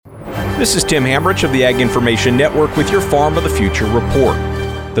This is Tim Hamrich of the Ag Information Network with your Farm of the Future report.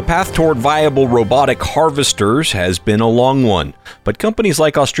 The path toward viable robotic harvesters has been a long one, but companies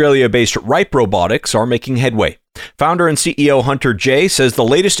like Australia-based Ripe Robotics are making headway. Founder and CEO Hunter Jay says the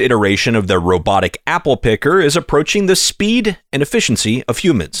latest iteration of their robotic apple picker is approaching the speed and efficiency of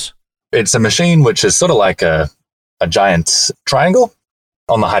humans. It's a machine which is sort of like a giant triangle.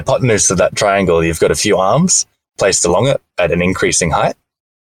 On the hypotenuse of that triangle, you've got a few arms placed along it at an increasing height.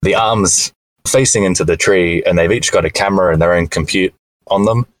 The arms facing into the tree, and they've each got a camera and their own compute on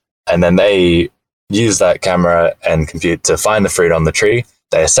them. And then they use that camera and compute to find the fruit on the tree.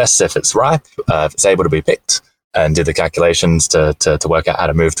 They assess if it's ripe, if it's able to be picked, and do the calculations to work out how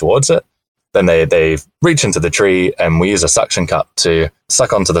to move towards it. Then they reach into the tree, and we use a suction cup to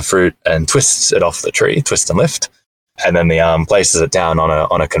suck onto the fruit and twist it off the tree, twist and lift. And then the arm places it down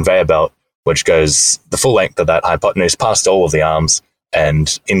on a conveyor belt, which goes the full length of that hypotenuse past all of the arms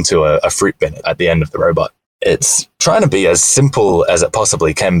and into a fruit bin at the end of the robot. It's trying to be as simple as it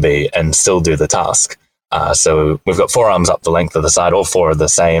possibly can be and still do the task. So we've got 4 arms up the length of the side, all 4 are the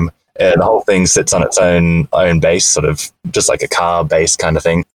same. The whole thing sits on its own base, sort of just like a car base kind of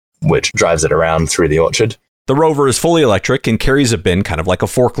thing, which drives it around through the orchard. The rover is fully electric and carries a bin kind of like a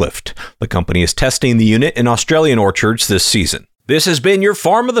forklift. The company is testing the unit in Australian orchards this season. This has been your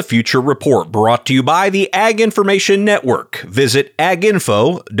Farm of the Future report, brought to you by the Ag Information Network. Visit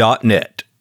aginfo.net.